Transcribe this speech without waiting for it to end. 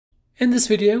In this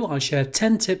video, I share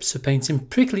 10 tips for painting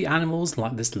prickly animals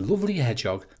like this lovely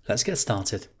hedgehog. Let's get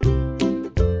started.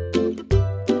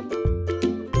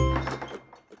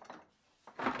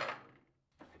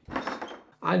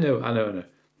 I know.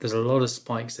 There's a lot of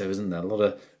spikes there, isn't there? A lot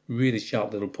of really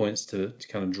sharp little points to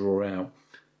kind of draw out.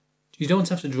 You don't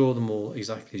have to draw them all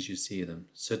exactly as you see them,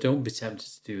 so don't be tempted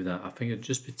to do that. I think it'd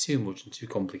just be too much and too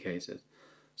complicated.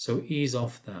 So ease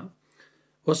off that.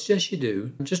 What I suggest you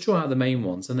do, just draw out the main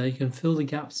ones and then you can fill the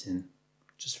gaps in,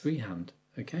 just freehand,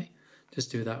 okay?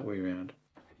 Just do that way around.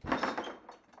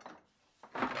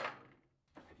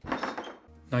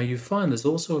 Now you find there's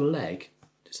also a leg.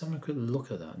 Just having a quick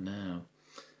look at that now.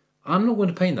 I'm not going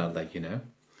to paint that leg, you know.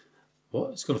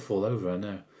 What? It's going to fall over, I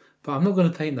know. But I'm not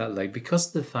going to paint that leg because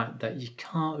of the fact that you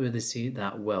can't really see it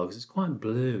that well because it's quite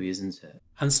blurry, isn't it?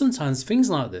 And sometimes things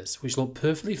like this, which look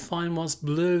perfectly fine whilst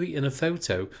blurry in a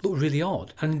photo, look really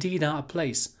odd and indeed out of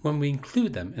place when we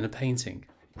include them in a painting.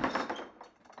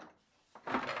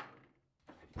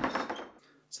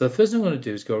 So the first thing I'm going to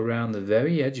do is go around the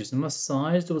very edge using my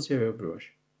size 00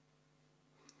 brush.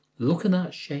 Look at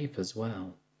that shape as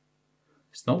well.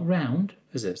 It's not round,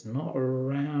 is it? It's not a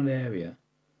round area.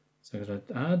 So I'm going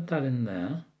to add that in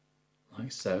there,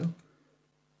 like so.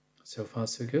 So far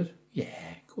so good? Yeah,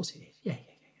 of course it is. Yeah.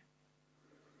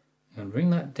 And bring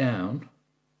that down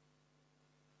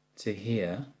to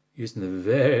here using the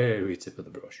very tip of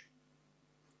the brush.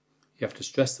 You have to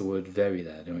stress the word very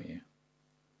there, don't you?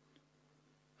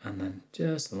 And then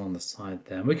just along the side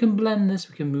there. We can blend this,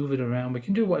 we can move it around, we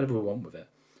can do whatever we want with it.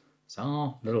 It's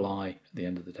our little eye at the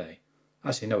end of the day.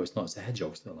 Actually, no, it's not. It's the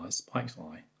hedgehog's little eye, it's Spike's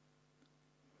eye.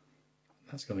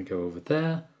 That's going to go over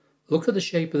there. Look at the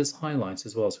shape of this highlight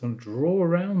as well. So I'm going to draw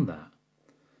around that.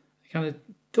 It kind of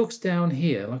ducks down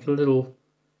here like a little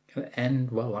kind of end,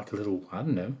 well, like a little, I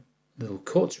don't know, little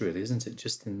cut really, isn't it?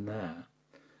 Just in there.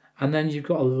 And then you've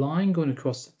got a line going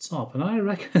across the top. And I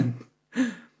reckon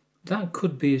that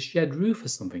could be a shed roof or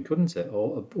something, couldn't it?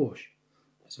 Or a bush.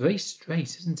 It's very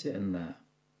straight, isn't it, in there?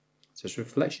 So it's a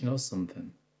reflection of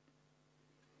something.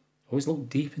 Always look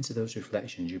deep into those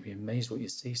reflections. You'll be amazed what you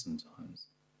see sometimes.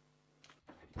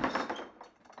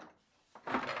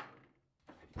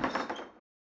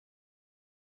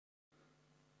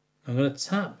 I'm going to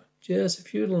tap just a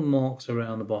few little marks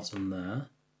around the bottom there.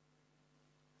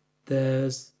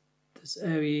 There's this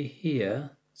area here.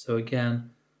 So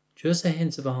again, just a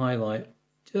hint of a highlight,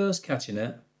 just catching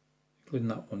it, including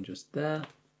that one just there.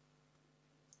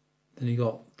 Then you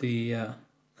got the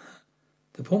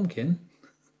pumpkin,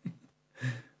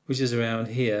 which is around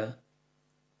here.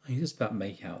 You just about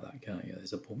make out that, can't you?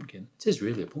 There's a pumpkin. It is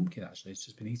really a pumpkin, actually. It's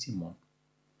just been eating one.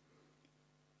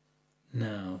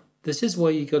 Now, this is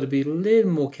where you've got to be a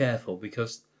little more careful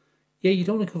because, yeah, you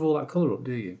don't want to cover all that colour up,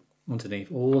 do you? Underneath,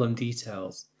 all them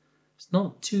details. It's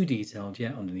not too detailed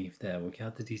yet underneath there. We can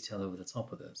add the detail over the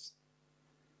top of this.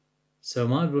 So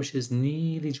my brush is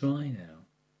nearly dry now.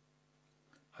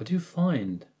 I do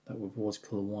find that with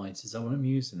watercolour white is that when I'm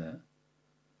using it,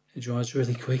 it dries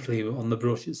really quickly on the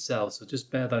brush itself, so just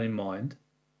bear that in mind.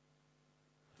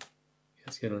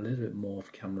 Let's get a little bit more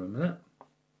off camera a minute.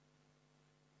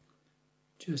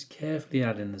 Just carefully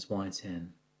adding this white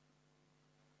in.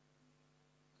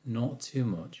 Not too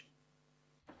much.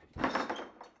 Now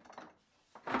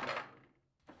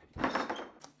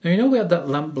you know we had that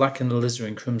lamp black and the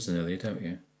alizarin crimson earlier, don't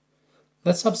you?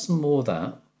 Let's have some more of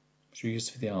that, which we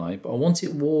used for the eye, but I want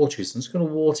it watery, so I'm just going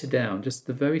to water down just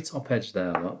the very top edge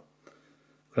there. Look.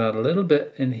 I'm going to add a little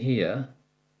bit in here,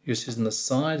 just using the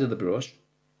side of the brush,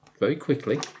 very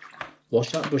quickly.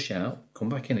 Wash that brush out, come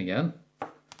back in again,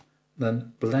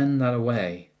 then blend that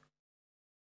away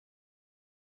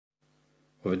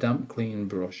with a damp, clean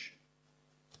brush.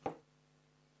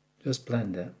 Just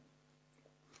blend it.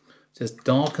 Just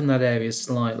darken that area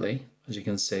slightly, as you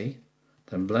can see.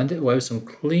 Then blend it away with some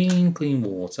clean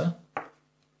water.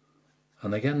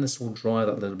 And again, this will dry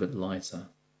that a little bit lighter.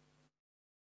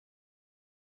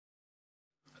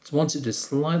 I just want it to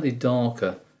slightly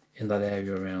darker in that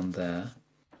area around there.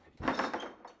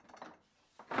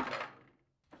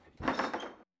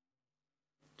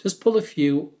 Just pull a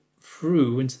few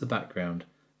through into the background.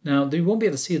 Now, you won't be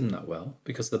able to see them that well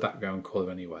because of the background colour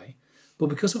anyway. But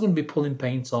because we're going to be pulling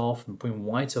paint off and putting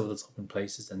white over the top in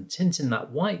places and tinting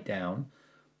that white down,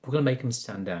 we're going to make them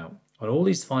stand out. And all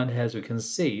these fine hairs we can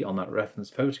see on that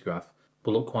reference photograph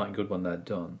will look quite good when they're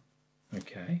done.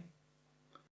 Okay.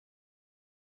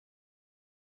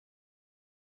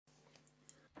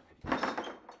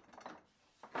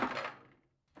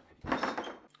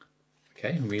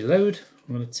 Okay, reload.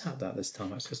 I'm going to tap that this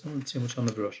time actually because I don't want too much on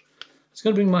the brush. I'm just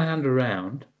going to bring my hand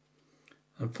around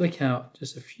and flick out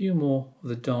just a few more of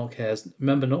the dark hairs.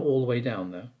 Remember, not all the way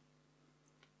down though.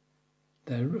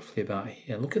 They're roughly about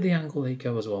here. Look at the angle they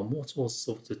go as well, more towards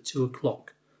sort of the 2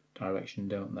 o'clock direction,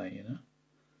 don't they, you know?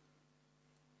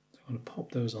 So I'm going to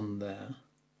pop those on there.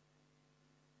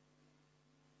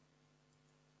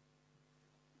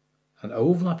 And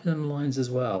overlapping in the lines as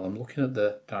well. I'm looking at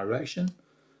the direction.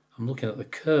 I'm looking at the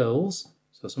curls.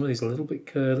 So some of these are a little bit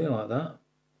curly like that.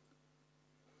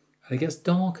 And it gets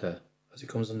darker as it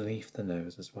comes underneath the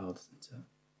nose as well, doesn't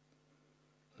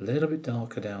it? A little bit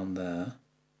darker down there.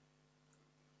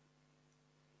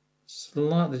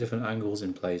 Slightly different angles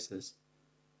in places.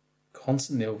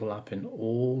 Constantly overlapping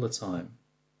all the time.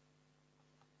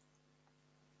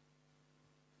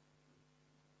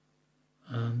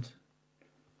 And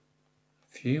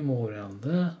a few more around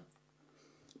there.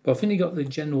 But I think you got the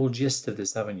general gist of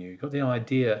this, haven't you? You got the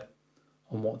idea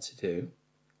on what to do.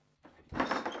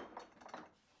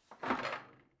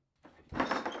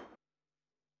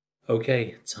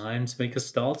 Okay, time to make a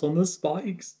start on the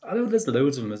spikes. I know there's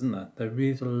loads of them, isn't there? There really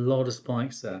is a lot of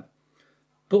spikes there.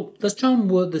 But let's try and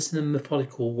work this in a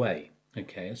methodical way.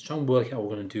 Okay, let's try and work out how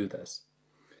we're going to do this.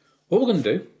 What we're going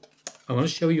to do, I'm going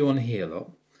to show you on here,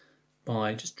 look,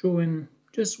 by just drawing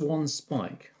just one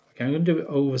spike. Okay, I'm going to do it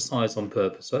oversized on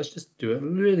purpose. So let's just do it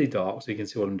really dark so you can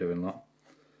see what I'm doing, look.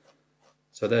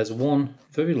 So there's one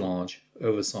very large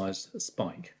oversized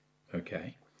spike.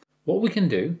 Okay, what we can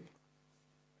do,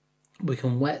 we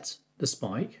can wet the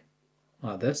spike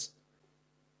like this.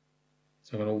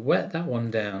 So I'm going to wet that one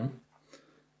down.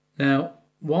 Now,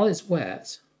 while it's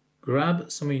wet,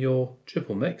 grab some of your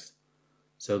triple mix.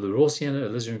 So the raw sienna,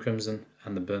 alizarin crimson,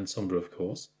 and the burnt umber, of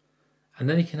course. And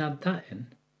then you can add that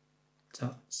in to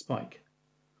that spike.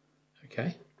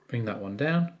 Okay, bring that one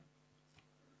down.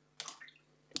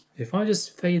 If I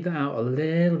just fade that out a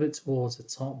little bit towards the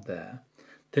top there,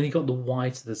 then you've got the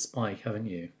white of the spike, haven't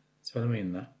you? See what I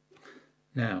mean there?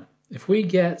 Now, if we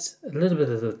get a little bit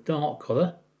of the dark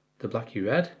colour, the blacky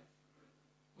red,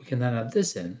 we can then add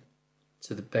this in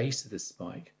to the base of this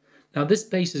spike. Now this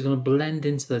base is going to blend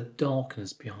into the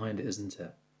darkness behind it, isn't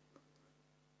it?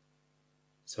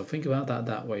 So think about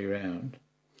that way around.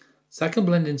 So I can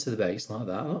blend into the base like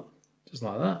that, look, just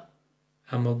like that.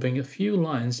 And we'll bring a few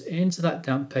lines into that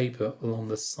damp paper along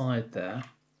the side there.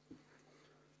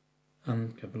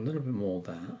 And give a little bit more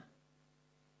there.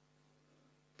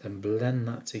 Then blend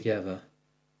that together,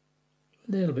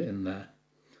 a little bit in there,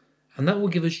 and that will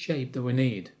give us shape that we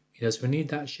need. You know, so we need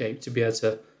that shape to be able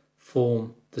to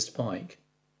form the spike.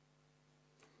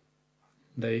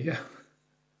 There you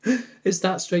go. It's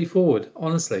that straightforward,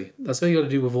 honestly. That's what you got to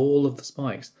do with all of the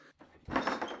spikes.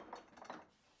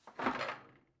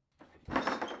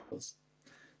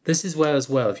 This is where as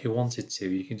well, if you wanted to,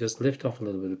 you can just lift off a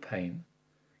little bit of paint,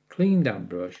 clean damp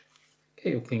brush,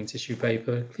 get your clean tissue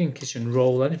paper, clean kitchen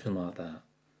roll, anything like that.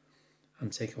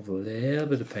 And take off a little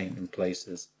bit of paint in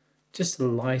places, just to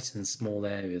lighten small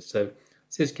areas. So,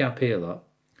 see this gap here, look.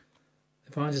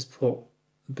 If I just put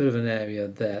a bit of an area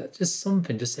there, just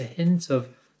something, just a hint of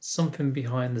something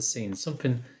behind the scenes,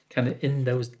 something kind of in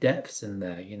those depths in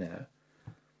there, you know.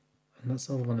 And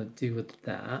that's all I want to do with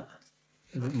that.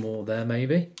 A little bit more there,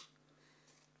 maybe.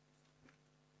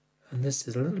 And this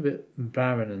is a little bit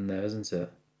barren in there, isn't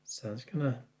it? So I'm just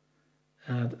going to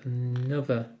add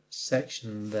another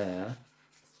section there.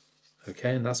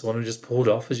 Okay, and that's the one we just pulled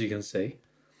off, as you can see.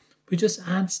 But it just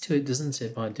adds to it, doesn't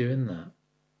it, by doing that?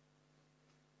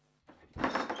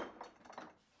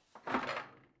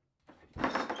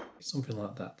 Something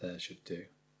like that there should do.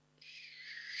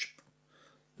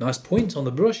 Nice point on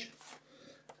the brush.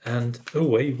 And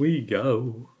away we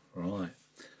go. Right.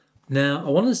 Now, I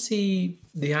want to see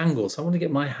the angle, so I want to get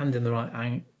my hand in the right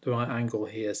angle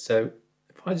here. So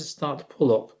if I just start to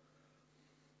pull up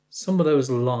some of those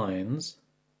lines,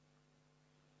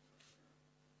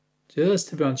 just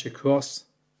to branch across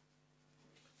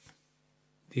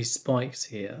these spikes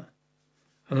here,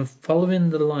 and I'm following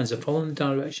the lines, I'm following the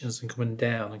directions and coming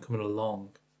down and coming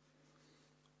along.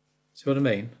 See what I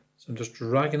mean? So I'm just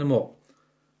dragging them up.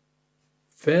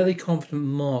 Fairly confident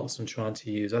marks I'm trying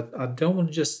to use. I don't want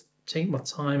to just take my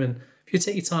time, and if you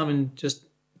take your time and just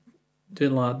do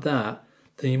it like that,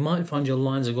 then you might find your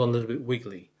lines have got a little bit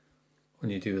wiggly when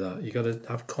you do that. You've got to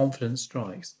have confident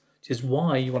strikes, which is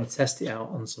why you want to test it out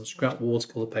on some scrap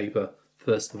watercolour paper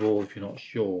first of all if you're not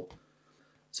sure.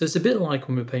 So it's a bit like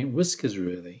when we paint whiskers,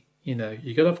 really. You know,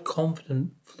 you've got to have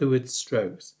confident fluid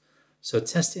strokes. So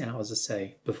test it out, as I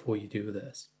say, before you do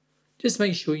this. Just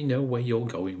make sure you know where you're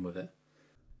going with it.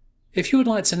 If you would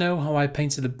like to know how I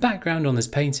painted the background on this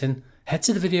painting, head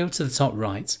to the video to the top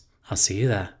right. I'll see you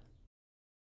there.